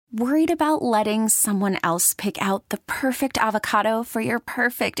Worried about letting someone else pick out the perfect avocado for your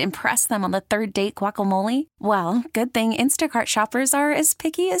perfect impress them on the third date guacamole? Well, good thing Instacart shoppers are as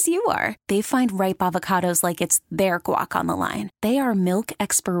picky as you are. They find ripe avocados like it's their guac on the line. They are milk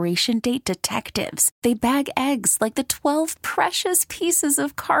expiration date detectives. They bag eggs like the 12 precious pieces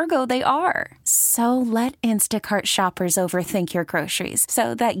of cargo they are. So let Instacart shoppers overthink your groceries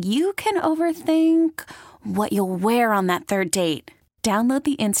so that you can overthink what you'll wear on that third date. Download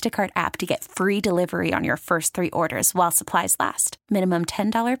the Instacart app to get free delivery on your first 3 orders while supplies last. Minimum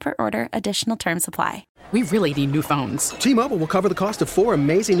 $10 per order. Additional terms apply. We really need new phones. T-Mobile will cover the cost of 4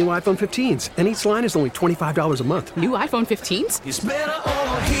 amazing new iPhone 15s, and each line is only $25 a month. New iPhone 15s? It's better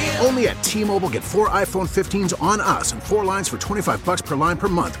over here. Only at T-Mobile, get 4 iPhone 15s on us and 4 lines for $25 per line per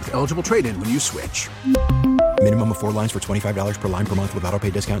month with eligible trade-in when you switch. Minimum of 4 lines for $25 per line per month with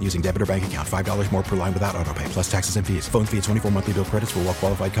autopay discount using debit or bank account. $5 more per line without autopay, plus taxes and fees. Phone fee at 24 monthly bill credits for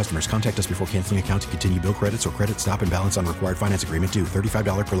well-qualified customers. Contact us before canceling account to continue bill credits or credit stop and balance on required finance agreement due.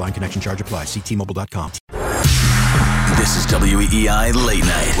 $35 per line connection charge applies. See T-Mobile.com. This is WEEI Late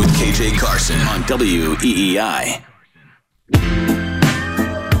Night with KJ Carson on WEEI.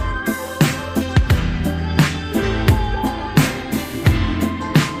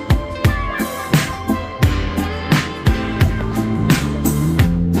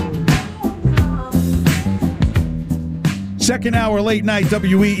 Second hour late night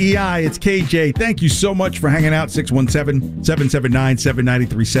WEEI. It's KJ. Thank you so much for hanging out.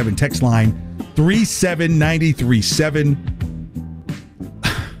 617-779-7937. Text line 37937.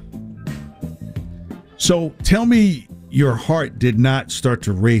 So tell me your heart did not start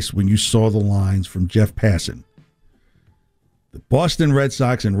to race when you saw the lines from Jeff Passan. The Boston Red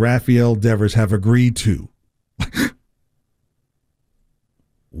Sox and Rafael Devers have agreed to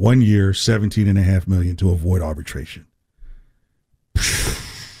 1 year, $17.5 million to avoid arbitration.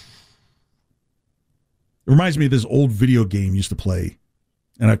 It reminds me of this old video game I used to play,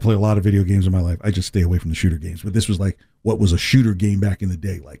 and I play a lot of video games in my life. I just stay away from the shooter games, but this was like what was a shooter game back in the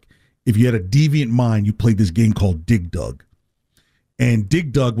day. Like if you had a deviant mind, you played this game called Dig Dug, and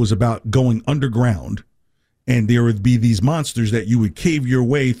Dig Dug was about going underground, and there would be these monsters that you would cave your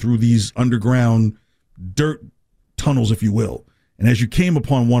way through these underground dirt tunnels, if you will, and as you came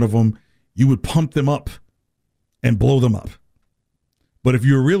upon one of them, you would pump them up and blow them up. But if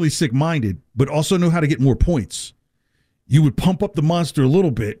you were really sick-minded, but also knew how to get more points, you would pump up the monster a little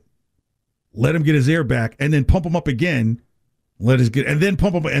bit, let him get his air back, and then pump him up again, and then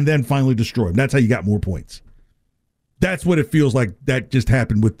pump him, and then finally destroy him. That's how you got more points. That's what it feels like that just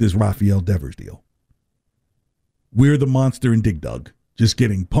happened with this Rafael Devers deal. We're the monster in Dig Dug, just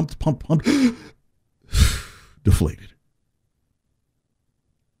getting pumped, deflated.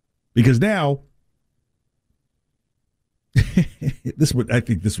 Because now, I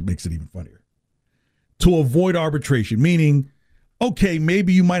think this makes it even funnier. To avoid arbitration, meaning, okay,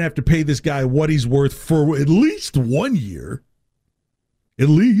 maybe you might have to pay this guy what he's worth for at least 1 year. At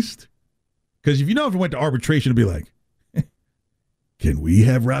least. Because if you know if it went to arbitration, it'd be like, can we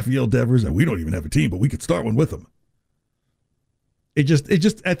have Rafael Devers? And we don't even have a team, but we could start one with him. I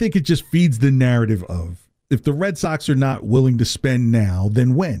think it just feeds the narrative of, if the Red Sox are not willing to spend now,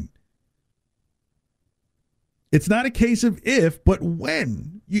 then when? It's not a case of if, but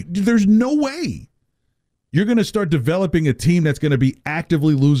when. There's no way you're going to start developing a team that's going to be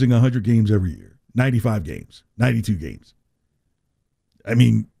actively losing 100 games every year, 95 games, 92 games. I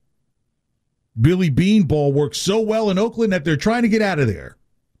mean, Billy Beanball works so well in Oakland that they're trying to get out of there.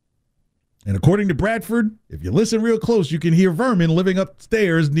 And according to Bradford, if you listen real close, you can hear vermin living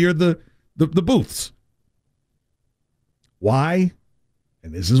upstairs near the booths. Why?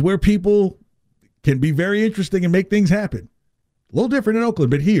 And this is where people can be very interesting and make things happen. A little different in Oakland,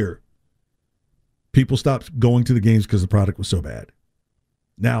 but here, people stopped going to the games because the product was so bad.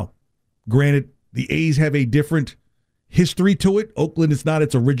 Now, granted, the A's have a different history to it. Oakland is not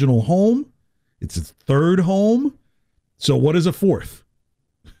its original home. It's its third home. So what is a fourth?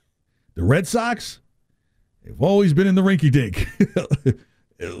 The Red Sox, they've always been in the rinky-dink.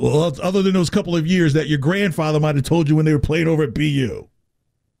 Well, other than those couple of years that your grandfather might have told you when they were playing over at BU.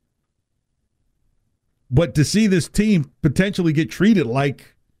 But to see this team potentially get treated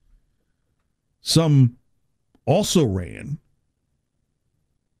like some also ran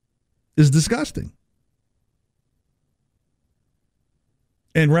is disgusting.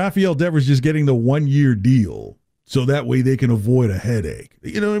 And Rafael Devers just getting the 1 year deal so that way they can avoid a headache.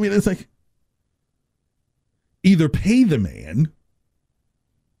 You know what I mean? It's like either pay the man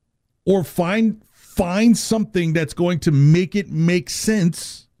or find something that's going to make it make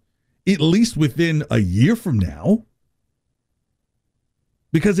sense at least within a year from now.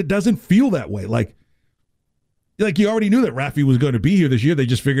 because it doesn't feel that way. Like you already knew that Rafi was going to be here this year. They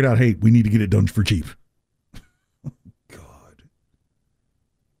just figured out, hey, we need to get it done for cheap. God.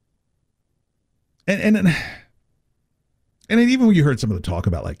 And then even when you heard some of the talk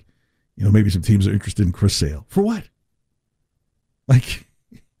about, like, you know, maybe some teams are interested in Chris Sale. For what? Like,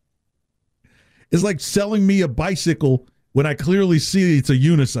 it's like selling me a bicycle when I clearly see it's a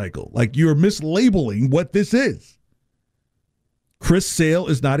unicycle. Like, you're mislabeling what this is. Chris Sale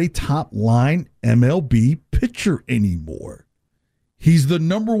is not a top-line MLB pitcher anymore. He's the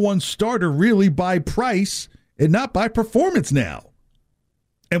number one starter really by price and not by performance now.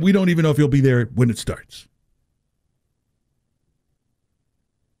 And we don't even know if he'll be there when it starts.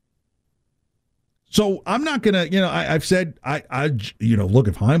 So I'm not going to, I've said, look,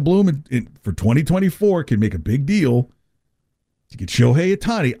 if Chaim Bloom for 2024 can make a big deal to get Shohei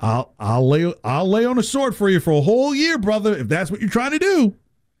Ohtani, I'll lay on a sword for you for a whole year, brother, if that's what you're trying to do.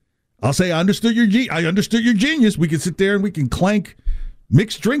 I'll say, I understood your genius. We can sit there and we can clank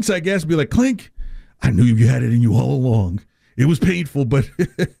mixed drinks, I guess, be like, clink, I knew you had it in you all along. It was painful, but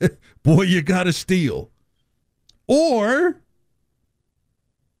boy, you got to steal. Or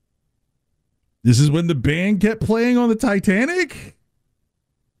this is when the band kept playing on the Titanic?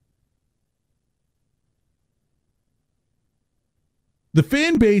 The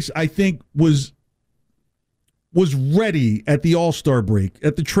fan base, I think, was ready at the All-Star break,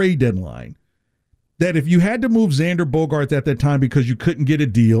 at the trade deadline, that if you had to move Xander Bogaerts at that time because you couldn't get a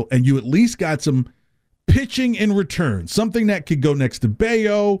deal and you at least got some pitching in return, something that could go next to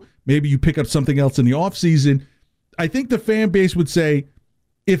Bayo, maybe you pick up something else in the offseason, I think the fan base would say,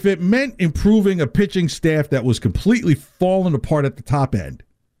 if it meant improving a pitching staff that was completely falling apart at the top end,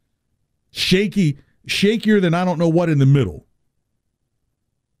 shakier than I don't know what in the middle,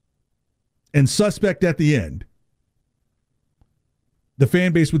 and suspect at the end, the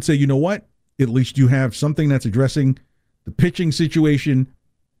fan base would say, you know what? At least you have something that's addressing the pitching situation.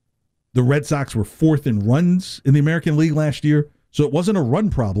 The Red Sox were fourth in runs in the American League last year, so it wasn't a run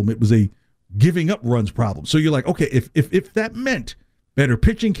problem. It was a giving up runs problem. So you're like, okay, if that meant better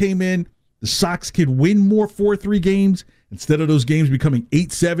pitching came in, the Sox could win more 4-3 games instead of those games becoming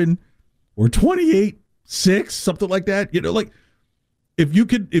 8-7 or 28-6, something like that. Like if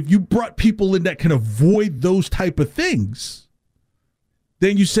you brought people in that can avoid those type of things,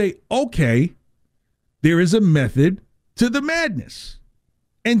 then you say, okay, there is a method to the madness.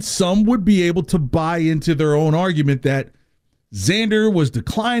 And some would be able to buy into their own argument that Xander was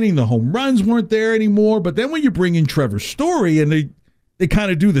declining, the home runs weren't there anymore. But then when you bring in Trevor Story and they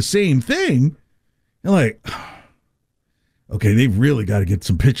kind of do the same thing, you're like, okay, they've really got to get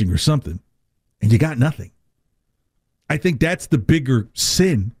some pitching or something. And you got nothing. I think that's the bigger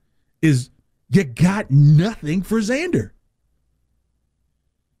sin, is you got nothing for Xander.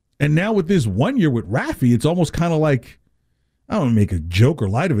 And now with this 1 year with Rafi, it's almost kind of like, I don't make a joke or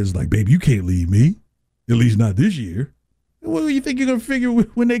light of it. It's like, baby, you can't leave me, at least not this year. Well, you think you're going to figure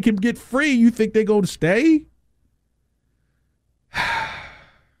when they can get free, you think they're going to stay?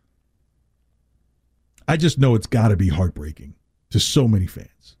 I just know it's got to be heartbreaking to so many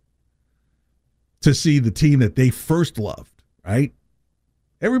fans to see the team that they first loved, right?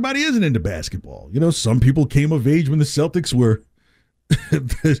 Everybody isn't into basketball. Some people came of age when the Celtics were,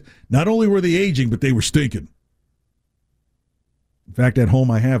 not only were they aging, but they were stinking. In fact, at home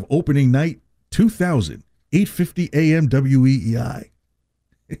I have opening night 2000, 8:50 a.m. WEEI.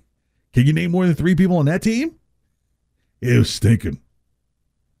 Can you name more than 3 people on that team? It was stinking.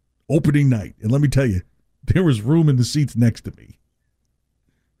 Opening night. And let me tell you, there was room in the seats next to me.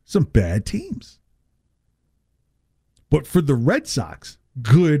 Some bad teams. But for the Red Sox,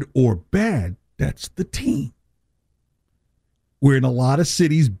 good or bad, that's the team. Where in a lot of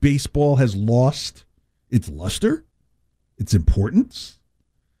cities, baseball has lost its luster, its importance.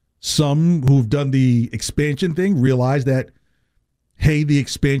 Some who've done the expansion thing realize that, hey, the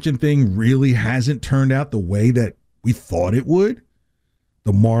expansion thing really hasn't turned out the way that we thought it would.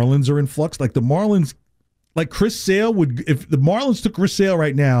 The Marlins are in flux. Like the Marlins, like Chris Sale would, if the Marlins took Chris Sale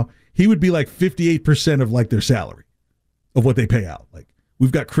right now, he would be like 58% of like their salary of what they pay out. Like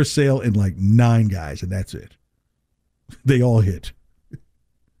we've got Chris Sale and like 9 guys, and that's it. They all hit.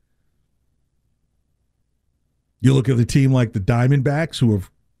 You look at the team like the Diamondbacks, who have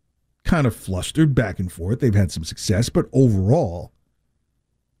kind of flustered back and forth. They've had some success, but overall,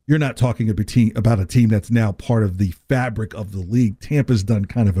 you're not talking about a team that's now part of the fabric of the league. Tampa's done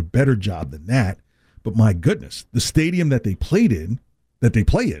kind of a better job than that. But my goodness, the stadium that they play in,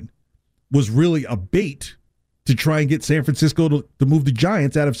 was really a bait to try and get San Francisco to move the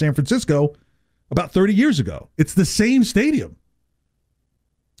Giants out of San Francisco about 30 years ago. It's the same stadium.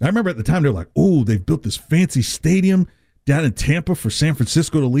 I remember at the time they were like, oh, they've built this fancy stadium down in Tampa for San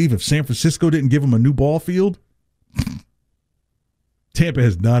Francisco to leave if San Francisco didn't give them a new ball field. Tampa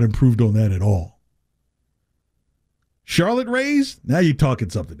has not improved on that at all. Charlotte Rays, now you're talking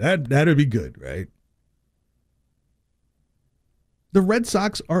something. That'd be good, right? The Red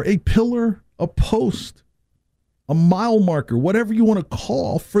Sox are a pillar, a post, a mile marker, whatever you want to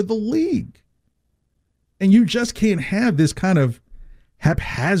call for the league. And you just can't have this kind of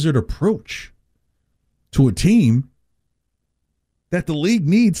haphazard approach to a team that the league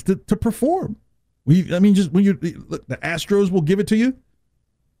needs to perform. The Astros will give it to you.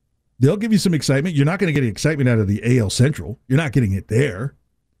 They'll give you some excitement. You're not going to get any excitement out of the AL Central. You're not getting it there.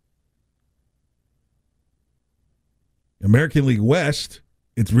 American League West,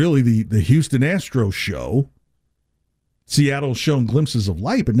 it's really the Houston Astros show. Seattle's shown glimpses of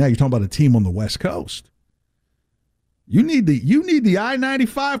light, but now you're talking about a team on the West Coast. You need the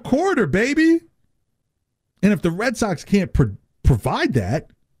I-95 corridor, baby. And if the Red Sox can't provide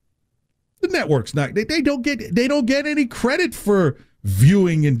that, the network's not. They don't get any credit for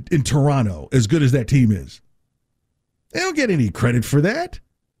viewing in Toronto, as good as that team is. They don't get any credit for that.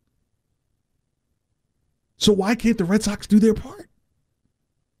 So why can't the Red Sox do their part?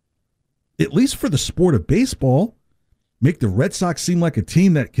 At least for the sport of baseball, make the Red Sox seem like a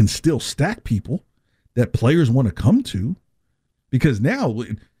team that can still stack people, that players want to come to. Because now,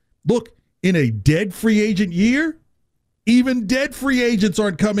 look, in a dead free agent year, even dead free agents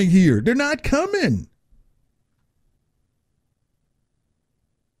aren't coming here. They're not coming.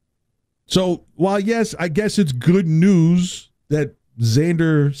 So while, yes, I guess it's good news that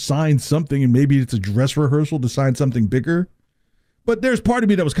Xander signed something and maybe it's a dress rehearsal to sign something bigger. But there's part of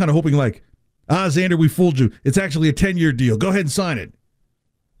me that was kind of hoping like, Xander, we fooled you. It's actually a 10-year deal. Go ahead and sign it.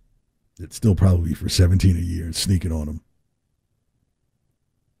 It'd still probably be for $17 a year and sneaking on him.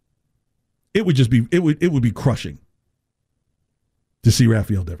 It would just be, it would be crushing to see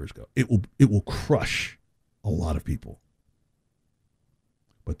Rafael Devers go. It will crush a lot of people.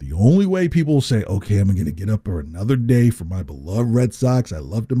 But the only way people will say, okay, I'm going to get up for another day for my beloved Red Sox. I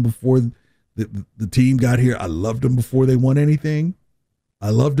loved them before the team got here. I loved them before they won anything. I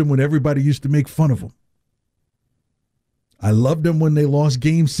loved them when everybody used to make fun of them. I loved them when they lost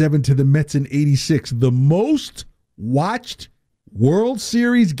Game 7 to the Mets in '86. The most watched World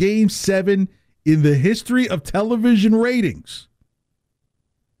Series Game 7 in the history of television ratings.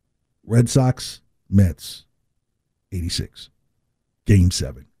 Red Sox, Mets, '86. Game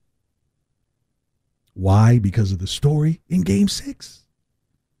 7. Why? Because of the story in Game 6.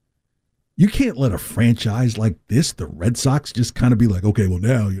 You can't let a franchise like this, the Red Sox, just kind of be like, okay, well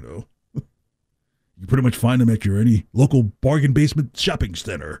now, you pretty much find them at any local bargain basement shopping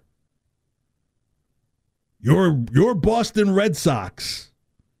center. Your Boston Red Sox.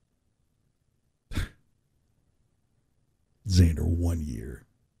 Xander 1 year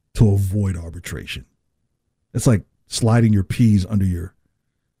to avoid arbitration. That's like sliding your peas under your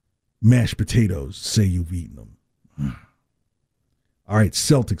mashed potatoes, say you've eaten them. All right,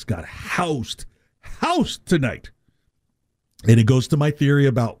 Celtics got housed tonight. And it goes to my theory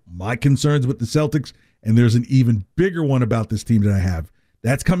about my concerns with the Celtics, and there's an even bigger one about this team that I have.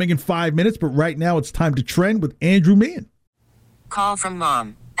 That's coming in 5 minutes, but right now it's time to trend with Andrew Meehan. Call from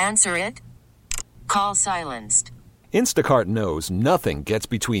mom. Answer it. Call silenced. Instacart knows nothing gets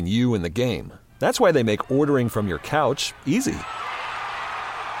between you and the game. That's why they make ordering from your couch easy.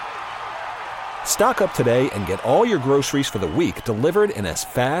 Stock up today and get all your groceries for the week delivered in as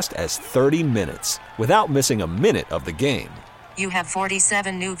fast as 30 minutes without missing a minute of the game. You have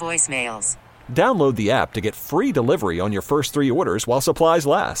 47 new voicemails. Download the app to get free delivery on your first 3 orders while supplies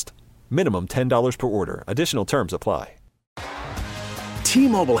last. Minimum $10 per order. Additional terms apply.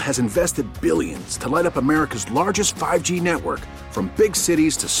 T-Mobile has invested billions to light up America's largest 5G network, from big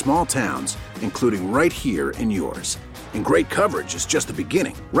cities to small towns, including right here in yours. And great coverage is just the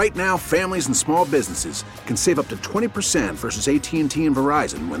beginning. Right now, families and small businesses can save up to 20% versus AT&T and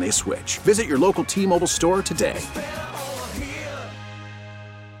Verizon when they switch. Visit your local T-Mobile store today.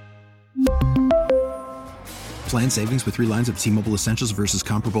 Plan savings with 3 lines of T-Mobile Essentials versus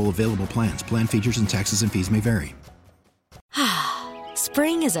comparable available plans. Plan features and taxes and fees may vary.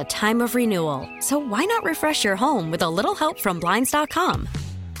 Spring is a time of renewal, so why not refresh your home with a little help from Blinds.com?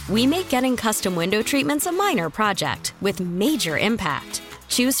 We make getting custom window treatments a minor project with major impact.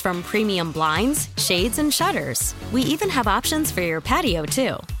 Choose from premium blinds, shades, and shutters. We even have options for your patio,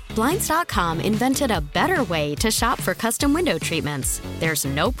 too. Blinds.com invented a better way to shop for custom window treatments. There's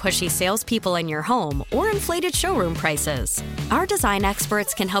no pushy salespeople in your home or inflated showroom prices. Our design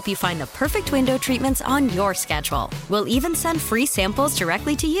experts can help you find the perfect window treatments on your schedule. We'll even send free samples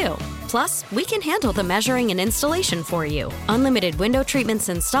directly to you. Plus, we can handle the measuring and installation for you. Unlimited window treatments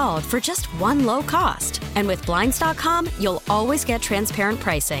installed for just one low cost. And with Blinds.com, you'll always get transparent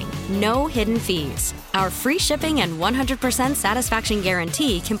pricing. No hidden fees. Our free shipping and 100% satisfaction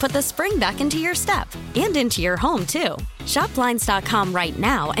guarantee can put the spring back into your step and into your home, too. Shop Blinds.com right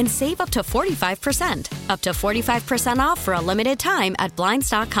now and save up to 45%. Up to 45% off for a limited time at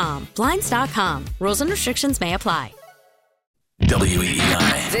Blinds.com. Blinds.com. Rules and restrictions may apply.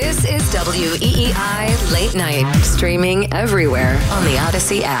 WEEI. This is WEEI Late Night, streaming everywhere on the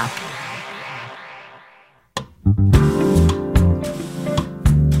Odyssey app.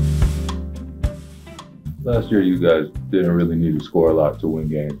 Last year, you guys didn't really need to score a lot to win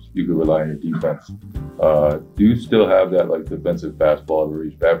games. You could rely on your defense. Do you still have that defensive fastball to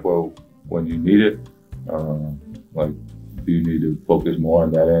reach back for when you need it? Do you need to focus more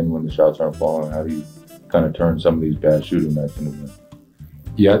on that end when the shots aren't falling? How do you kind of turn some of these bad shooting nights into win?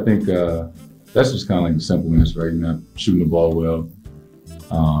 Yeah, I think that's just kind of the simpleness, right? You're not shooting the ball well.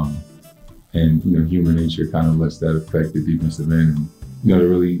 And human nature kind of lets that affect the defensive end. And, the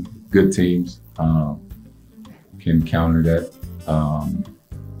really good teams can counter that.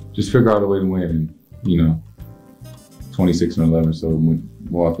 Just figure out a way to win. And, 26-11, so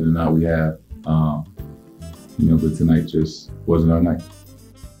more often than not we have. But tonight just wasn't our night.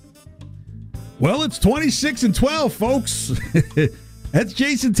 Well, it's 26-12, folks. That's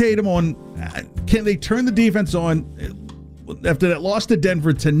Jason Tatum on. Can they turn the defense on after that loss to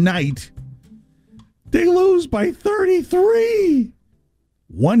Denver tonight? They lose by 33,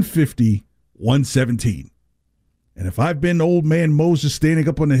 150-117. And if I've been old man Moses standing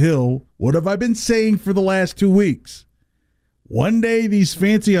up on the hill, what have I been saying for the last 2 weeks? One day these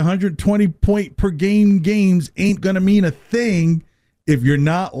fancy 120-point per game games ain't going to mean a thing if you're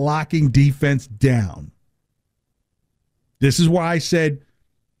not locking defense down. This is why I said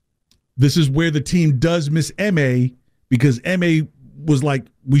this is where the team does miss M.A. because M.A. was like,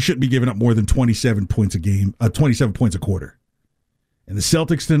 we shouldn't be giving up more than 27 points a game, 27 points a quarter. And the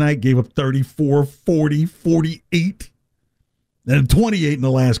Celtics tonight gave up 34, 40, 48, and 28 in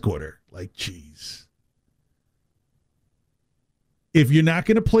the last quarter. Jeez. If you're not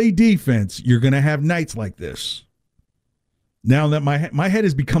going to play defense, you're going to have nights like this. Now that my head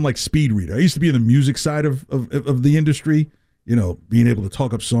has become like speed reader. I used to be in the music side of the industry, being able to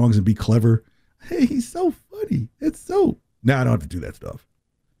talk up songs and be clever. Hey, he's so funny. Now I don't have to do that stuff.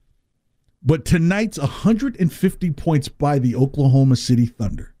 But tonight's 150 points by the Oklahoma City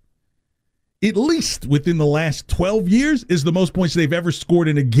Thunder, at least within the last 12 years, is the most points they've ever scored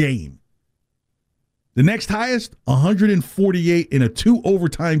in a game. The next highest, 148 in a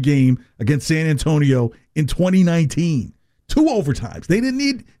 2-overtime game against San Antonio in 2019. 2 overtimes. They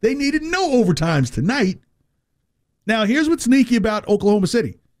needed no overtimes tonight. Now, here's what's sneaky about Oklahoma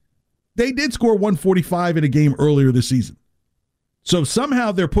City. They did score 145 in a game earlier this season. So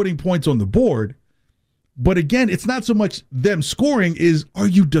somehow they're putting points on the board. But again, it's not so much them scoring is, are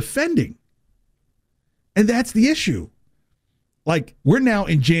you defending? And that's the issue. We're now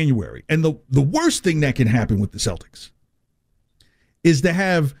in January, and the worst thing that can happen with the Celtics is to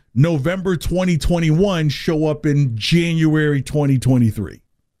have November 2021 show up in January 2023.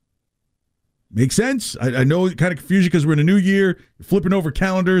 Make sense? I know it kind of confused you because we're in a new year, you're flipping over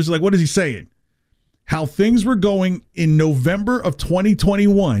calendars. What is he saying? How things were going in November of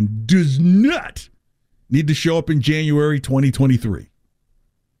 2021 does not need to show up in January 2023.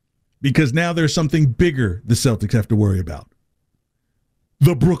 Because now there's something bigger the Celtics have to worry about.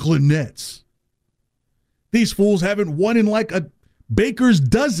 The Brooklyn Nets. These fools haven't won in a baker's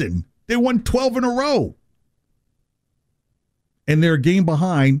dozen. They won 12 in a row. And they're a game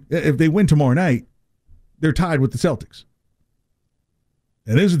behind. If they win tomorrow night, they're tied with the Celtics.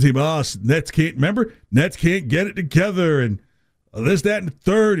 And there's a team, Nets can't get it together, and this, that, and the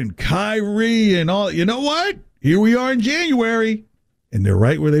third, and Kyrie, and all. You know what? Here we are in January, and they're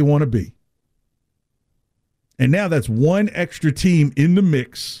right where they want to be. And now that's one extra team in the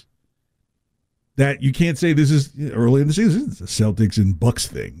mix that you can't say this is early in the season. It's a Celtics and Bucks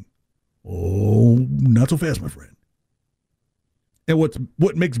thing. Oh, not so fast, my friend. And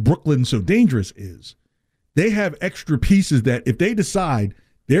what makes Brooklyn so dangerous is they have extra pieces that if they decide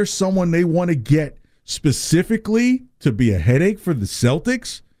there's someone they want to get specifically to be a headache for the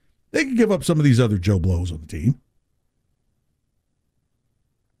Celtics, they can give up some of these other Joe Blows on the team.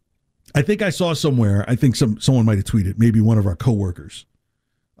 I think I saw somewhere, I think someone might have tweeted, maybe one of our coworkers,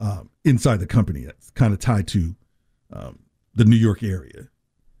 inside the company. It's kind of tied to the New York area.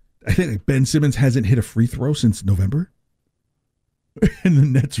 I think Ben Simmons hasn't hit a free throw since November, and the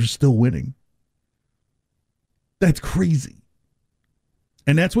Nets are still winning. That's crazy.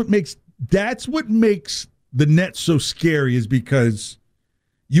 And that's what makes the Nets so scary, is because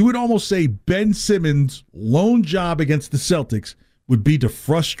you would almost say Ben Simmons' lone job against the Celtics would be to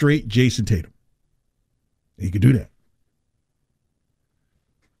frustrate Jason Tatum. And he could do that.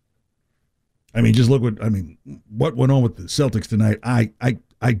 I mean, just look what went on with the Celtics tonight.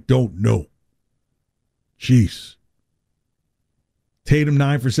 I don't know. Jeez. Tatum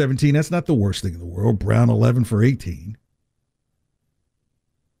 9 for 17. That's not the worst thing in the world. Brown 11 for 18.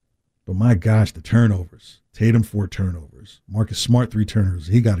 But my gosh, the turnovers. Tatum 4 turnovers. Marcus Smart 3 turnovers.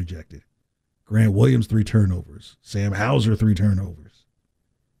 He got ejected. Grant Williams 3 turnovers. Sam Hauser 3 turnovers.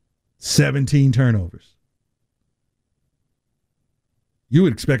 17 turnovers. You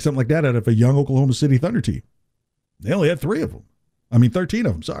would expect something like that out of a young Oklahoma City Thunder team. They only had 13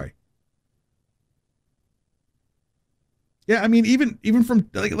 of them, sorry. Yeah, I mean, even from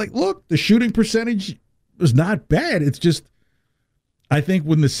like look, the shooting percentage was not bad. It's just, I think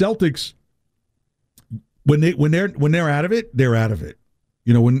when the Celtics, when they're out of it, they're out of it.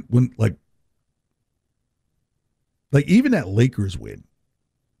 You know, when like even that Lakers win,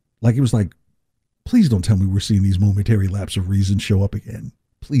 like it was like, please don't tell me we're seeing these momentary lapses of reason show up again.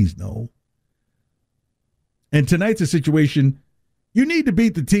 Please no. And tonight's a situation, you need to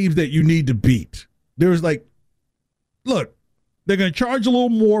beat the teams that you need to beat. There's like, look, they're going to charge a little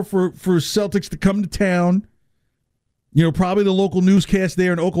more for Celtics to come to town. You know, probably the local newscast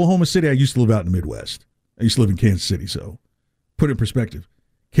there in Oklahoma City. I used to live out in the Midwest. I used to live in Kansas City, so put it in perspective.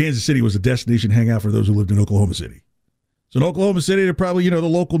 Kansas City was a destination hangout for those who lived in Oklahoma City. So in Oklahoma City, they're probably, the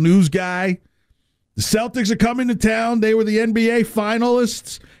local news guy. The Celtics are coming to town. They were the NBA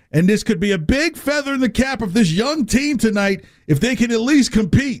finalists, and this could be a big feather in the cap of this young team tonight if they can at least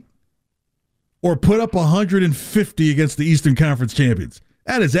compete or put up 150 against the Eastern Conference champions.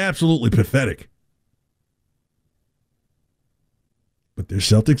 That is absolutely pathetic. But their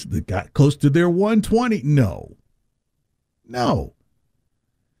Celtics, that got close to their 120. No.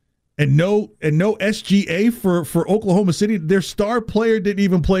 And no SGA for Oklahoma City. Their star player didn't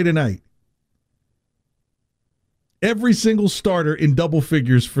even play tonight. Every single starter in double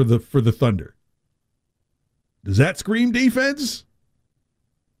figures for the Thunder. Does that scream defense?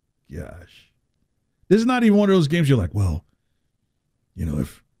 Gosh. This is not even one of those games you're like, well,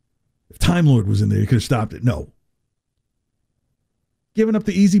 if Time Lord was in there, he could have stopped it. No. Giving up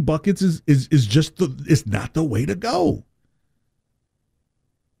the easy buckets is just it's not the way to go.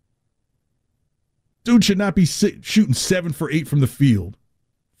 Dude should not be shooting 7 for 8 from the field,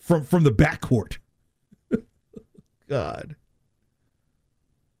 from the backcourt. God.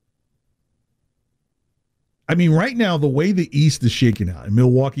 I mean, right now, the way the East is shaking out, and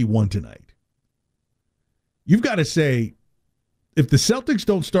Milwaukee won tonight, you've got to say, if the Celtics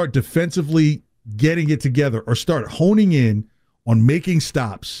don't start defensively getting it together or start honing in on making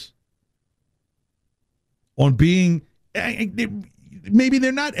stops, on being, maybe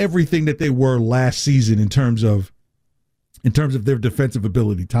they're not everything that they were last season in terms of their defensive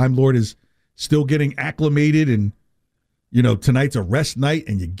ability. Time Lord is still getting acclimated, and tonight's a rest night,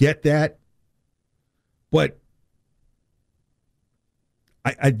 and you get that. But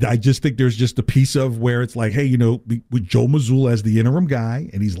I just think there's just a piece of where it's like, hey, with Joe Mazzulla as the interim guy,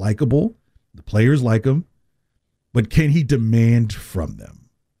 and he's likable, the players like him, but can he demand from them?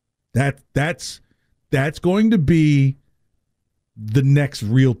 That's going to be the next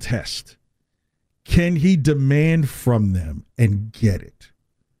real test. Can he demand from them and get it?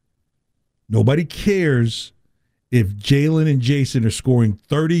 Nobody cares if Jalen and Jason are scoring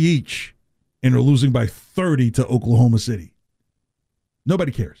 30 each and are losing by 30 to Oklahoma City.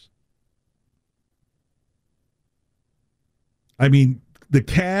 Nobody cares. I mean, the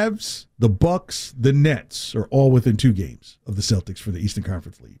Cavs, the Bucks, the Nets are all within 2 games of the Celtics for the Eastern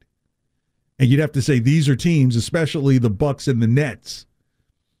Conference lead. And you'd have to say these are teams, especially the Bucks and the Nets,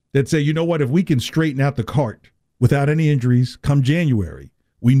 that say, you know what, if we can straighten out the cart without any injuries come January,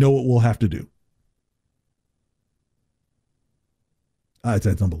 we know what we'll have to do. That's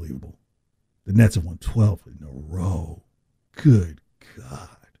unbelievable. The Nets have won 12 in a row. Good God.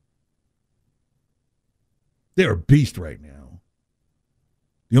 They're a beast right now.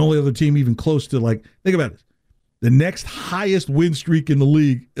 The only other team even close to, think about this. The next highest win streak in the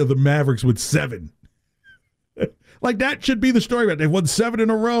league are the Mavericks with 7. That should be the story about it. They've won 7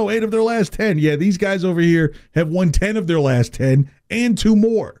 in a row, 8 of their last 10. Yeah, these guys over here have won 10 of their last 10 and 2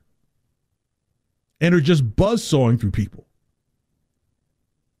 more. And are just buzzsawing through people.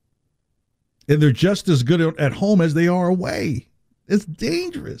 And they're just as good at home as they are away. It's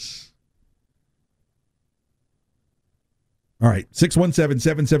dangerous. All right,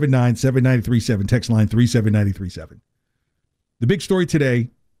 617-779-7937, text line 37937. The big story today,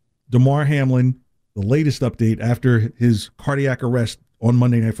 Damar Hamlin, the latest update after his cardiac arrest on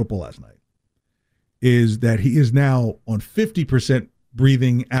Monday Night Football last night, is that he is now on 50%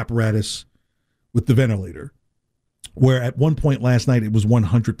 breathing apparatus with the ventilator, where at one point last night it was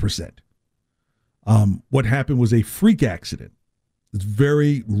 100%. What happened was a freak accident. It's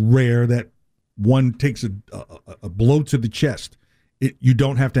very rare that one takes a blow to the chest. You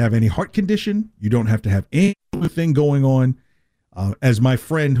don't have to have any heart condition. You don't have to have anything going on. As my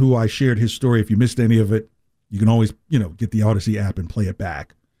friend who I shared his story, if you missed any of it, you can always, get the Odyssey app and play it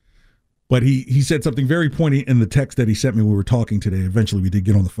back. But he said something very poignant in the text that he sent me when we were talking today. Eventually we did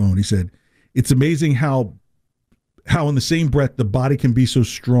get on the phone. He said, it's amazing how in the same breath the body can be so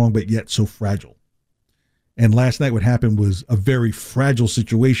strong but yet so fragile. And last night what happened was a very fragile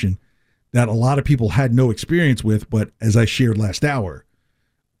situation that a lot of people had no experience with. But as I shared last hour,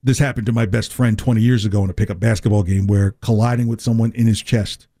 this happened to my best friend 20 years ago in a pickup basketball game where colliding with someone in his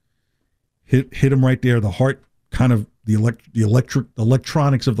chest hit him right there. The heart kind of, the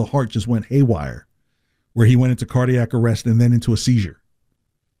electronics of the heart just went haywire, where he went into cardiac arrest and then into a seizure.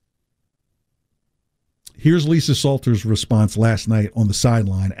 Here's Lisa Salter's response last night on the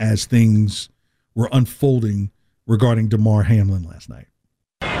sideline as things were unfolding regarding Damar Hamlin last night.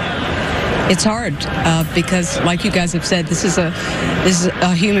 It's hard because, like you guys have said, this is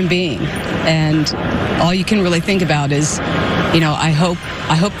a human being, and all you can really think about is, I hope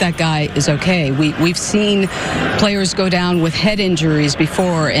that guy is okay. We've seen players go down with head injuries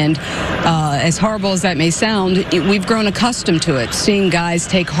before, and as horrible as that may sound, we've grown accustomed to it. Seeing guys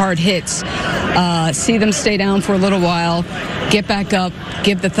take hard hits, see them stay down for a little while, get back up,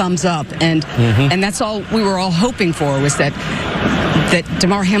 give the thumbs up, and that's all we were all hoping for, was that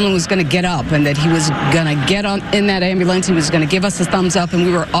Damar Hamlin was going to get up and that he was going to get on in that ambulance. He was going to give us a thumbs up, and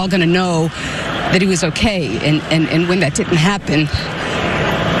we were all going to know that he was okay. And when that didn't happen,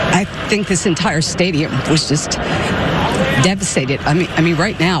 I think this entire stadium was just devastated. I mean,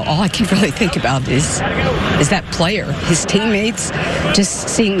 right now, all I can really think about is that player, his teammates, just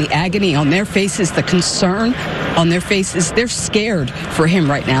seeing the agony on their faces, the concern on their faces. They're scared for him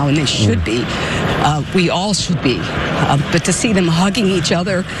right now, and they should be. We all should be. But to see them hugging each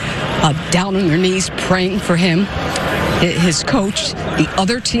other, down on their knees, praying for him, his coach, the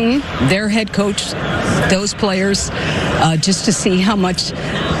other team, their head coach, those players, just to see how much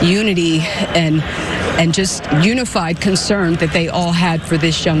unity and just unified concern that they all had for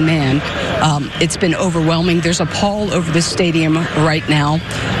this young man. It's been overwhelming. There's a pall over the stadium right now.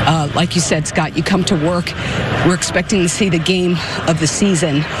 Like you said, Scott, you come to work, we're expecting to see the game of the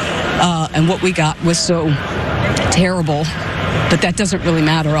season, and what we got was so terrible. But that doesn't really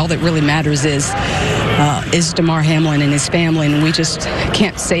matter. All that really matters is Damar Hamlin and his family, and we just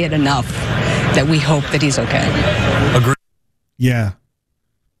can't say it enough that we hope that he's okay. Agree. Yeah.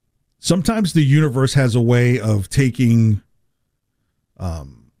 Sometimes the universe has a way of taking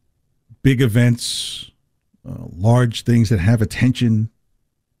big events, large things that have attention,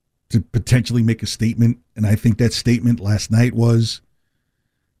 to potentially make a statement. And I think that statement last night was,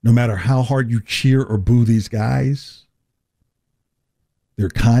 no matter how hard you cheer or boo these guys, their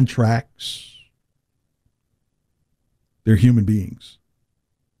contracts, they're human beings.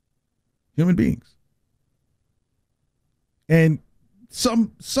 Human beings. And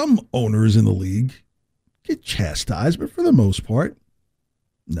some owners in the league get chastised, but for the most part,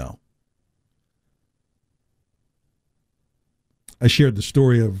 no. I shared the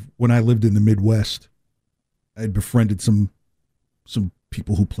story of when I lived in the Midwest. I had befriended some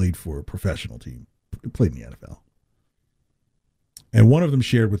people who played for a professional team, played in the NFL. And one of them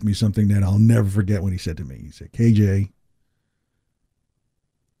shared with me something that I'll never forget when he said to me. He said, KJ,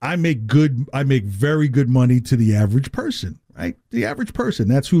 I make very good money to the average person, right? The average person.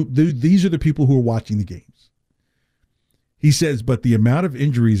 That's these are the people who are watching the games. He says, but the amount of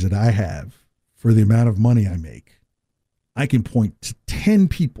injuries that I have for the amount of money I make, I can point to 10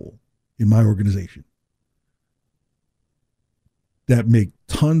 people in my organization that make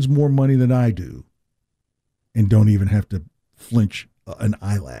tons more money than I do and don't even have to flinch an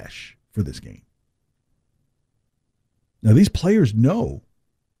eyelash for this game. Now, these players know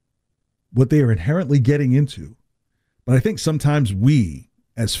what they are inherently getting into, but I think sometimes we,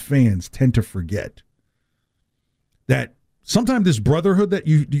 as fans, tend to forget that sometimes this brotherhood that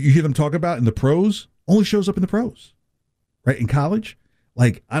you hear them talk about in the pros only shows up in the pros, right? In college,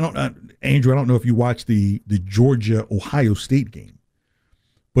 like Andrew, I don't know if you watched the Georgia-Ohio State game,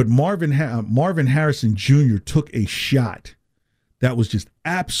 But Marvin Harrison Jr. took a shot that was just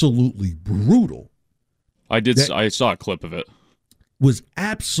absolutely brutal. I saw a clip of it. Was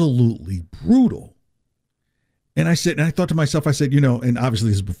absolutely brutal. And I thought to myself, I said, and obviously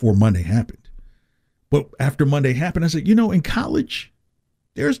this is before Monday happened. But after Monday happened, I said, in college,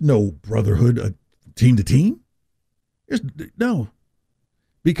 there's no brotherhood team to team. No.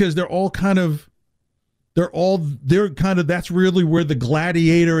 Because that's really where the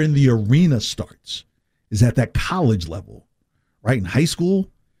gladiator in the arena starts, is at that college level, right? In high school,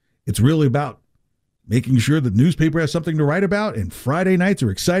 it's really about making sure the newspaper has something to write about, and Friday nights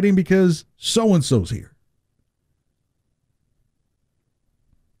are exciting because so-and-so's here.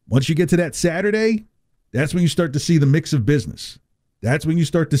 Once you get to that Saturday, that's when you start to see the mix of business. That's when you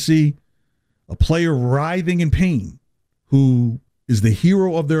start to see a player writhing in pain who is the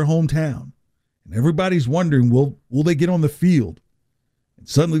hero of their hometown. And everybody's wondering, will they get on the field? And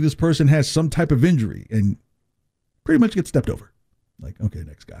suddenly this person has some type of injury and pretty much gets stepped over. Like, okay,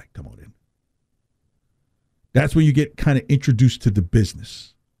 next guy, come on in. That's when you get kind of introduced to the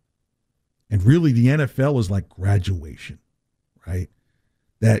business. And really the NFL is like graduation, right?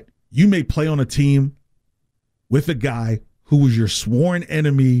 That you may play on a team with a guy who was your sworn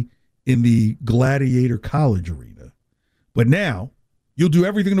enemy in the gladiator college arena. But now you'll do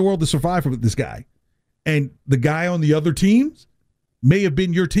everything in the world to survive with this guy. And the guy on the other teams may have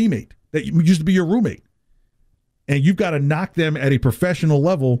been your teammate that used to be your roommate. And you've got to knock them at a professional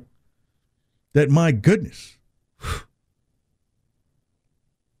level that, my goodness.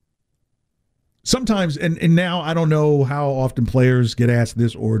 Sometimes, and now I don't know how often players get asked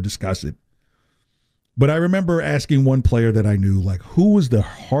this or discuss it, but I remember asking one player that I knew, like, who was the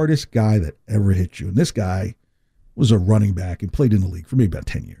hardest guy that ever hit you? And this guy was a running back and played in the league for maybe about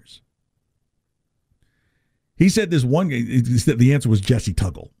 10 years. He said this one game, the answer was Jesse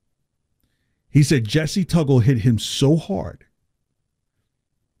Tuggle. He said Jesse Tuggle hit him so hard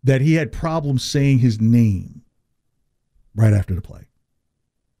that he had problems saying his name right after the play.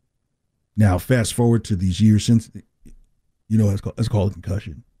 Now, fast forward to these years since, it's called a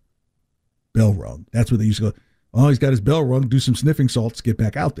concussion. Bell rung. That's what they used to go, oh, he's got his bell rung, do some sniffing salts, get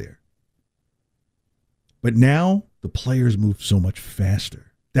back out there. But now the players move so much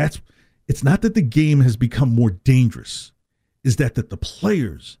faster. It's not that the game has become more dangerous, is that the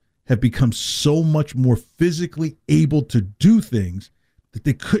players have become so much more physically able to do things that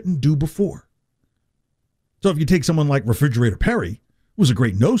they couldn't do before. So if you take someone like Refrigerator Perry, who was a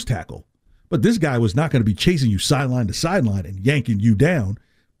great nose tackle, but this guy was not going to be chasing you sideline to sideline and yanking you down,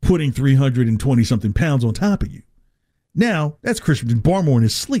 putting 320-something pounds on top of you. Now, that's Christian Barmore in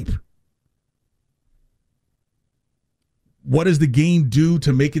his sleep. What does the game do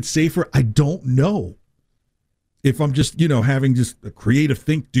to make it safer? I don't know. If I'm just, having just a creative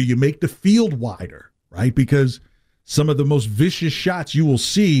think, do you make the field wider, right? Because some of the most vicious shots you will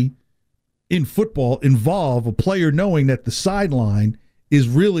see in football involve a player knowing that the sideline is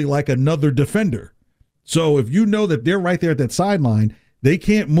really like another defender. So if you know that they're right there at that sideline, they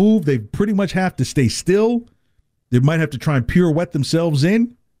can't move. They pretty much have to stay still. They might have to try and pirouette themselves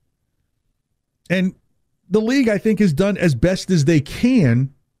in. And the league, I think, has done as best as they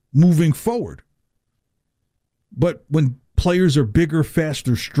can moving forward. But when players are bigger,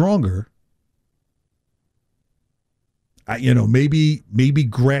 faster, stronger, maybe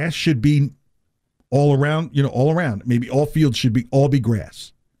grass should be all around. Maybe all fields should all be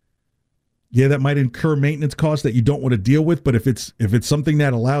grass. Yeah, that might incur maintenance costs that you don't want to deal with. But if it's something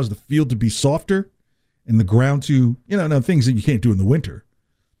that allows the field to be softer and the ground to, things that you can't do in the winter,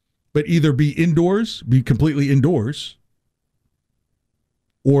 but either be completely indoors,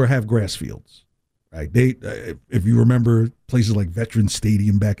 or have grass fields. Right? If you remember places like Veterans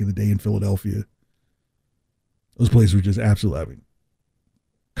Stadium back in the day in Philadelphia, those places were just absolutely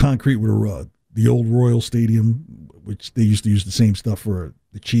concrete with a rug. The old Royal Stadium, which they used to use the same stuff for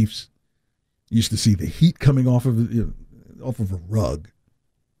the Chiefs, you used to see the heat coming off of a rug.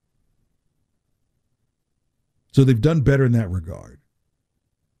 So they've done better in that regard.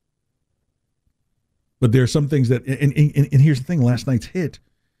 But there are some things that, and here's the thing: last night's hit.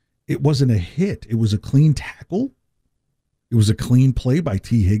 It wasn't a hit. It was a clean tackle. It was a clean play by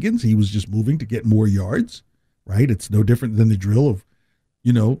T. Higgins. He was just moving to get more yards, right? It's no different than the drill of,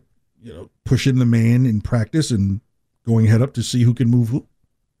 pushing the man in practice and going head up to see who can move who.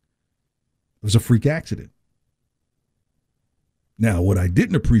 It was a freak accident. Now, what I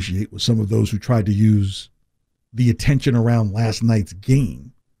didn't appreciate was some of those who tried to use the attention around last night's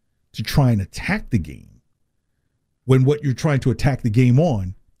game to try and attack the game when what you're trying to attack the game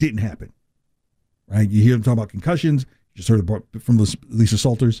on didn't happen, right? You hear them talking about concussions, Just heard from Lisa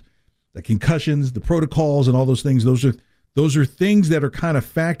Salters, the concussions, the protocols, and all those things. Those are things that are kind of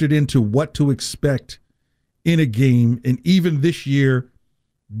factored into what to expect in a game. And even this year,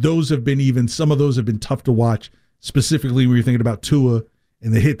 some of those have been tough to watch, specifically when you're thinking about Tua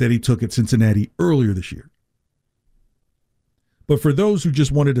and the hit that he took at Cincinnati earlier this year. But for those who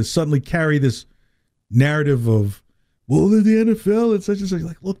just wanted to suddenly carry this narrative of, well, the NFL, it's such and such,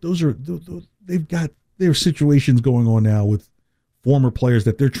 like, look, they've got their situations going on now with former players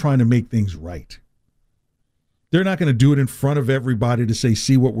that they're trying to make things right. They're not going to do it in front of everybody to say,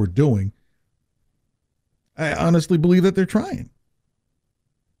 see what we're doing. I honestly believe that they're trying.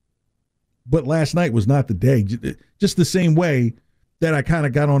 But last night was not the day. Just the same way that I kind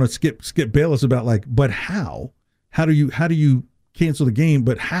of got on a Skip Bayless about, like, but how? How do you cancel the game?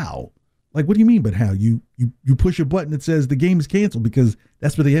 But how? Like, what do you mean, but how? You push a button that says the game is canceled, because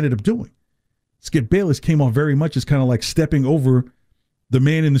that's what they ended up doing. Skip Bayless came on very much as kind of like stepping over the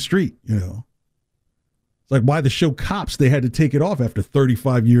man in the street, you know. It's like why the show Cops, they had to take it off after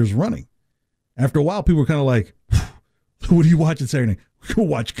 35 years running. After a while, people were kind of like, what are you watching Saturday night? Go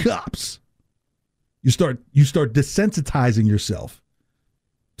watch Cops. You start desensitizing yourself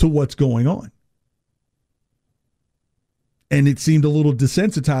to what's going on. And it seemed a little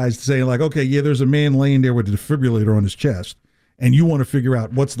desensitized, saying like, okay, yeah, there's a man laying there with a defibrillator on his chest, and you want to figure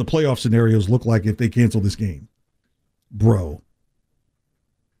out what's the playoff scenarios look like if they cancel this game. Bro,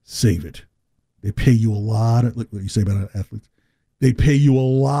 save it. They pay you a lot of, look what you say about athletes. They pay you a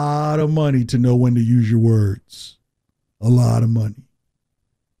lot of money to know when to use your words. A lot of money.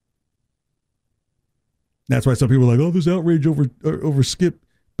 That's why some people are like, oh, there's outrage over Skip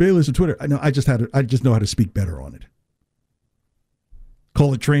Bayless on Twitter. I know. I just know how to speak better on it.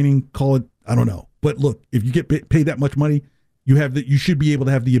 Call it training. Call it, I don't know. But look, if you get paid that much money, you should be able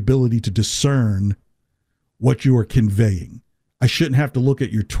to have the ability to discern what you are conveying. I shouldn't have to look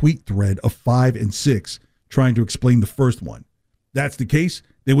at your tweet thread of 5 and 6 trying to explain the first one. That's the case,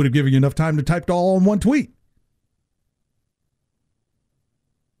 they would have given you enough time to type it all in one tweet.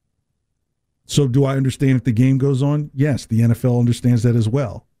 So do I understand if the game goes on? Yes, the NFL understands that as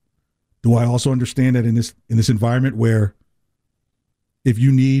well. Do I also understand that in this environment where if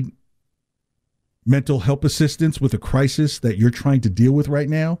you need mental help assistance with a crisis that you're trying to deal with right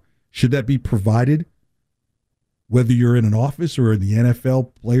now, should that be provided? Whether you're in an office or in the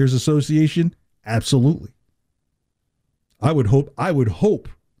NFL Players Association? Absolutely. I would hope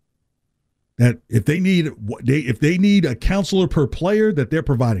that if they need a counselor per player, that they're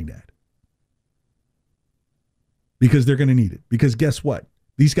providing that. Because they're going to need it. Because guess what?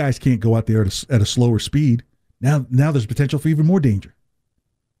 These guys can't go out there at a slower speed. Now there's potential for even more danger.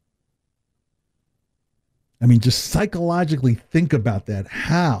 I mean, just psychologically think about that.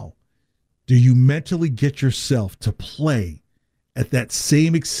 How do you mentally get yourself to play at that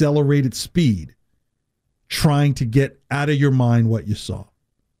same accelerated speed, trying to get out of your mind what you saw?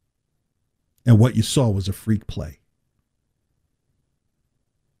 And what you saw was a freak play.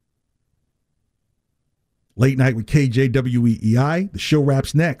 Late Night with KJ, WEEI. The show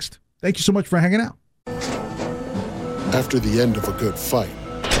wraps next. Thank you so much for hanging out. After the end of a good fight,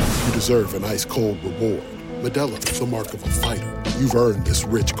 you deserve an ice-cold reward. Modelo, the mark of a fighter. You've earned this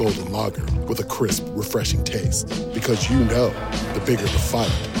rich golden lager with a crisp, refreshing taste. Because you know, the bigger the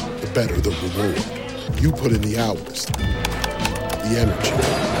fight, the better the reward. You put in the hours, the energy,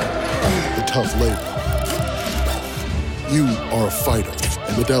 the tough labor. You are a fighter,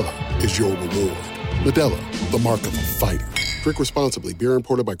 and Modelo is your reward. Modelo, the mark of a fighter. Drink responsibly. Beer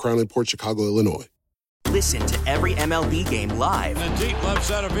imported by Crown Imports, Chicago, Illinois. Listen to every MLB game live. In the deep left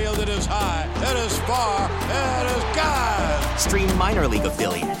center field, it is high, it is far, it is gone. Stream minor league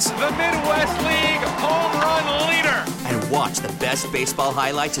affiliates. The Midwest League home run leader. And watch the best baseball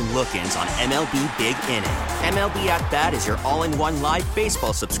highlights and look-ins on MLB Big Inning. MLB At Bat is your all-in-one live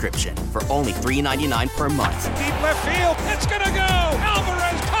baseball subscription for only $3.99 per month. Deep left field, it's gonna go.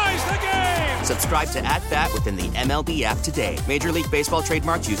 Alvarez ties the game. Subscribe to At Bat within the MLB app today. Major League Baseball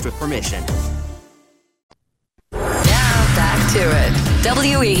trademarks used with permission. Back to it.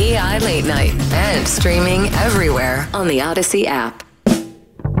 WEEI Late Night and streaming everywhere on the Odyssey app.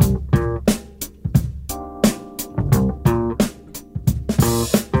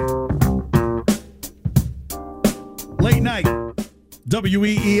 Late Night,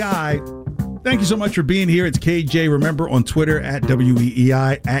 WEEI. Thank you so much for being here. It's KJ. Remember on Twitter at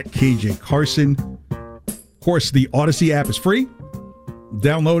WEEI, at KJ Carson. Of course, the Odyssey app is free.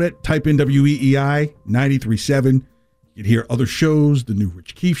 Download it. Type in WEEI 93.7. You can hear other shows, the new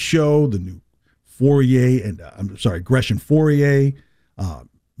Rich Keefe show, the new Fourier and Gresh and Fourier,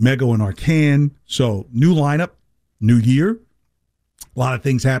 Mego and Arcan. So new lineup. new year. A lot of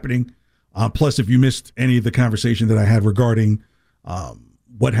things happening. Plus, if you missed any of the conversation that I had regarding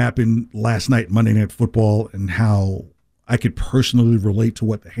what happened last night, Monday Night Football, and how I could personally relate to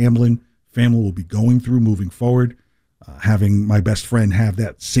what the Hamlin family will be going through moving forward, having my best friend have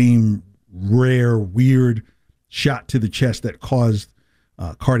that same rare, weird shot to the chest that caused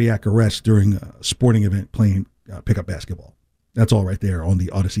cardiac arrest during a sporting event playing pickup basketball. That's all right there on the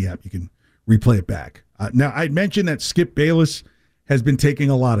Odyssey app. You can replay it back. Now, I mentioned that Skip Bayless has been taking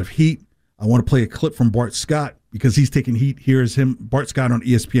a lot of heat. I want to play a clip from Bart Scott because he's taking heat. Here's him, Bart Scott on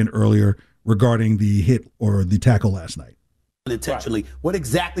ESPN earlier regarding the hit or the tackle last night. Unintentionally, what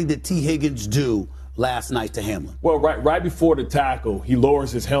exactly did T. Higgins do last night to Hamlin? Well, right before the tackle, he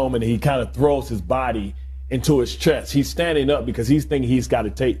lowers his helmet and he kind of throws his body into his chest. He's standing up because he's thinking he's got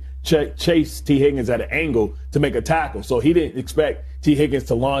to chase T. Higgins at an angle to make a tackle. So he didn't expect T. Higgins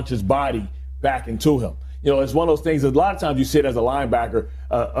to launch his body back into him. You know, it's one of those things. A lot of times you sit as a linebacker,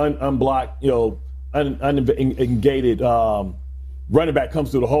 unblocked, unengaged running back comes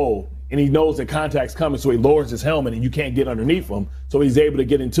through the hole, and he knows that contact's coming, so he lowers his helmet, and you can't get underneath him. So he's able to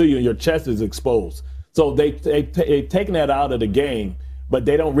get into you, and your chest is exposed. So they've taken that out of the game, but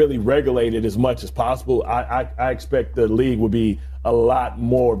they don't really regulate it as much as possible. I expect the league will be a lot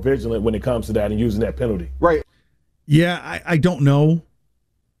more vigilant when it comes to that and using that penalty. Right. Yeah, I don't know.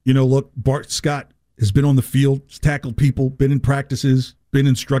 You know, look, Bart Scott has been on the field, has tackled people, been in practices, been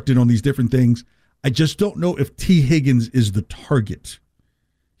instructed on these different things. I just don't know if T. Higgins is the target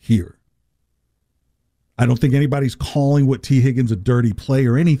here. I don't think anybody's calling what T. Higgins a dirty play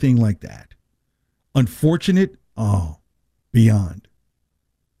or anything like that. Unfortunate? Oh, beyond.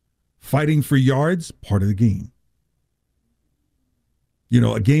 Fighting for yards, part of the game. You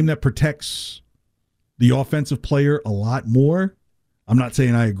know, a game that protects the offensive player a lot more. I'm not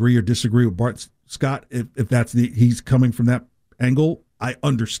saying I agree or disagree with Bart Scott if that's he's coming from that angle. I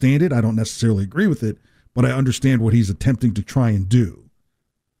understand it. I don't necessarily agree with it, but I understand what he's attempting to try and do.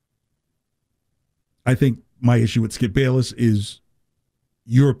 I think my issue with Skip Bayless is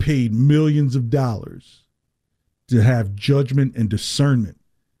you're paid millions of dollars to have judgment and discernment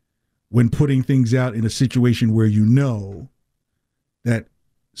when putting things out in a situation where you know that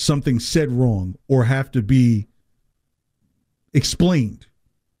something said wrong or have to be explained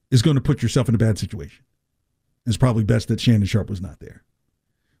is going to put yourself in a bad situation. It's probably best that Shannon Sharpe was not there.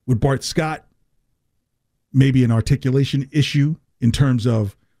 With Bart Scott, maybe an articulation issue in terms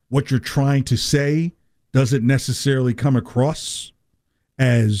of what you're trying to say doesn't necessarily come across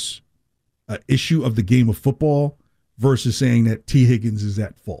as an issue of the game of football versus saying that T. Higgins is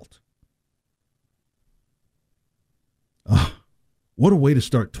at fault. What a way to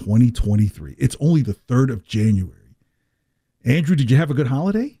start 2023. It's only the 3rd of January. Andrew, did you have a good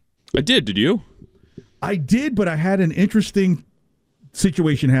holiday? I did. Did you? I did, but I had an interesting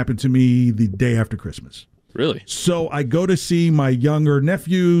situation happen to me the day after Christmas. Really? So I go to see my younger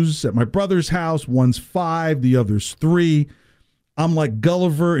nephews at my brother's house. One's 5, the other's 3. I'm like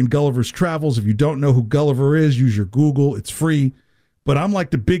Gulliver in Gulliver's Travels. If you don't know who Gulliver is, use your Google. It's free. But I'm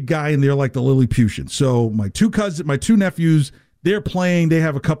like the big guy, and they're like the Lilliputian. So my two nephews, they're playing. They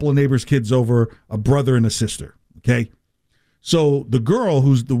have a couple of neighbors' kids over, a brother and a sister. Okay? So the girl,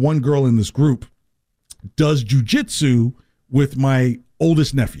 who's the one girl in this group, does jujitsu with my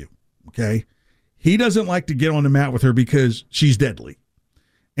oldest nephew. Okay? He doesn't like to get on the mat with her because she's deadly.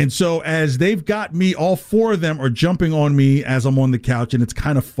 And so as they've got me, all 4 of them are jumping on me as I'm on the couch, and it's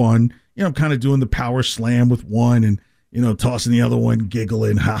kind of fun. You know, I'm kind of doing the power slam with one and, you know, tossing the other one,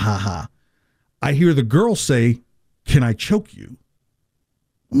 giggling, ha, ha, ha. I hear the girl say, "Can I choke you?"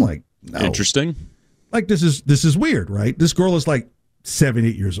 I'm like, no. Interesting. Like, this is weird, right? This girl is like 7,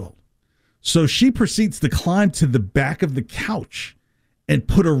 8 years old. So she proceeds to climb to the back of the couch and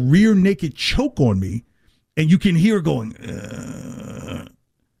put a rear naked choke on me, and you can hear her going,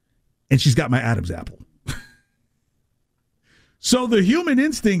 and she's got my Adam's apple. So the human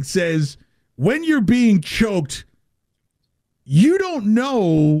instinct says, when you're being choked, you don't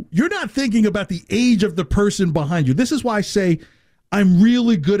know, you're not thinking about the age of the person behind you. This is why I say I'm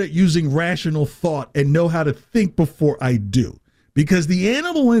really good at using rational thought and know how to think before I do. Because the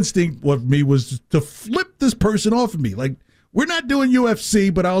animal instinct of me was to flip this person off of me. Like, we're not doing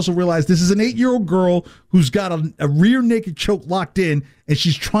UFC, but I also realize this is an 8-year-old girl who's got a rear naked choke locked in, and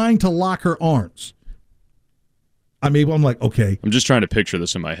she's trying to lock her arms. I'm like, okay. I'm just trying to picture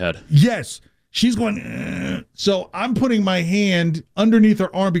this in my head. Yes. She's going, So I'm putting my hand underneath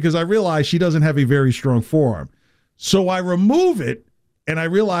her arm because I realize she doesn't have a very strong forearm. So I remove it, And I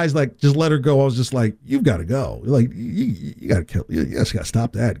realized, like, just let her go. I was just like, you've got to go. Like, you got to kill. You just got to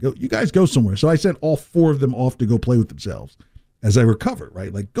stop that. Go. You guys go somewhere. So I sent all 4 of them off to go play with themselves as I recover,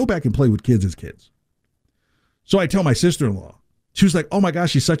 right? Like, go back and play with kids as kids. So I tell my sister-in-law. She was like, oh, my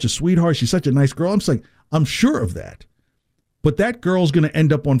gosh, she's such a sweetheart. She's such a nice girl. I'm just like, I'm sure of that. But that girl's going to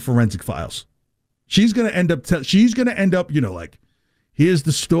end up on Forensic Files. She's going to end up, you know, like, here's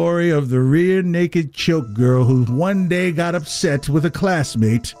the story of the rear naked choke girl who one day got upset with a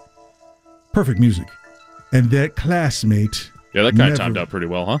classmate. Perfect music. And that classmate... Yeah, that guy timed out pretty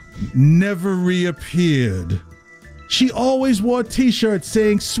well, huh? Never reappeared. She always wore T-shirts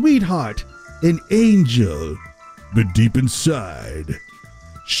saying, sweetheart, an angel. But deep inside,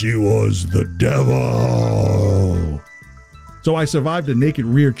 she was the devil. So I survived a naked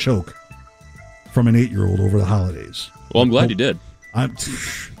rear choke from an 8-year-old over the holidays. Well, I'm glad you did.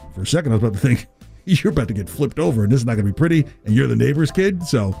 For a second, I was about to think, you're about to get flipped over, and this is not going to be pretty, and you're the neighbor's kid.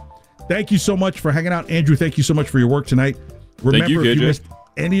 So thank you so much for hanging out. Andrew, thank you so much for your work tonight. Remember, thank you, if you missed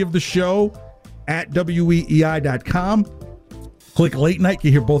any of the show, at weei.com. Click Late Night.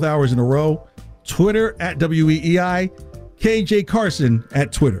 You hear both hours in a row. Twitter, at WEEI. KJ Carson,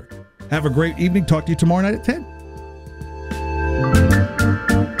 at Twitter. Have a great evening. Talk to you tomorrow night at 10.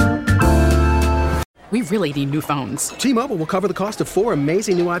 We really need new phones. T-Mobile will cover the cost of 4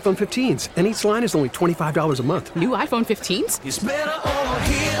 amazing new iPhone 15s, and each line is only $25 a month. New iPhone 15s? It's better over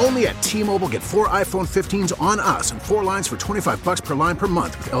here. Only at T-Mobile, get 4 iPhone 15s on us and 4 lines for $25 per line per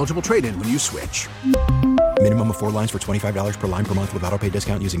month with eligible trade-in when you switch. Minimum of 4 lines for $25 per line per month with autopay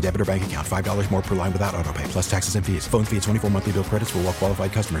discount using debit or bank account. $5 more per line without autopay, plus taxes and fees. Phone fee at 24 monthly bill credits for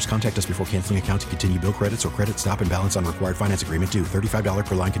well-qualified customers. Contact us before canceling account to continue bill credits or credit stop and balance on required finance agreement due. $35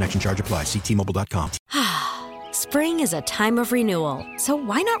 per line connection charge applies. See T-Mobile.com. Spring is a time of renewal, so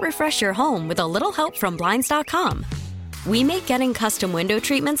why not refresh your home with a little help from Blinds.com? We make getting custom window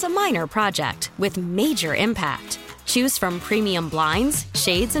treatments a minor project with major impact. Choose from premium blinds,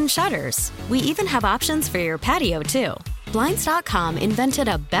 shades, and shutters. We even have options for your patio, too. Blinds.com invented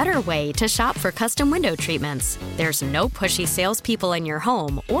a better way to shop for custom window treatments. There's no pushy salespeople in your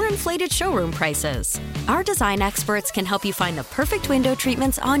home or inflated showroom prices. Our design experts can help you find the perfect window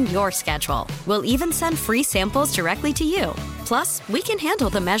treatments on your schedule. We'll even send free samples directly to you. Plus, we can handle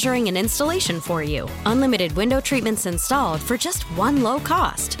the measuring and installation for you. Unlimited window treatments installed for just one low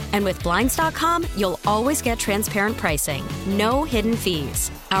cost. And with Blinds.com, you'll always get transparent pricing. No hidden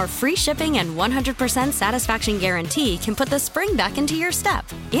fees. Our free shipping and 100% satisfaction guarantee can put the spring back into your step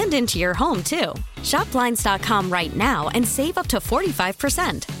and into your home, too. Shop Blinds.com right now and save up to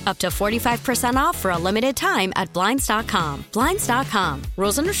 45%. Up to 45% off for a limited time at Blinds.com. Blinds.com.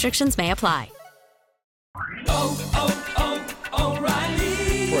 Rules and restrictions may apply.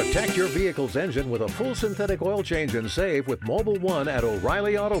 O'Reilly. Protect your vehicle's engine with a full synthetic oil change and save with Mobil 1 at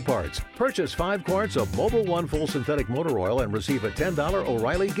O'Reilly Auto Parts. Purchase 5 quarts of Mobil 1 full synthetic motor oil and receive a $10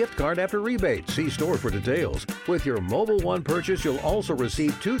 O'Reilly gift card after rebate. See store for details. With your Mobil 1 purchase, you'll also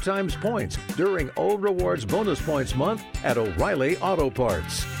receive 2 times points during O Rewards Bonus Points Month at O'Reilly Auto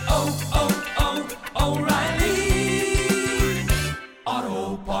Parts. O'Reilly.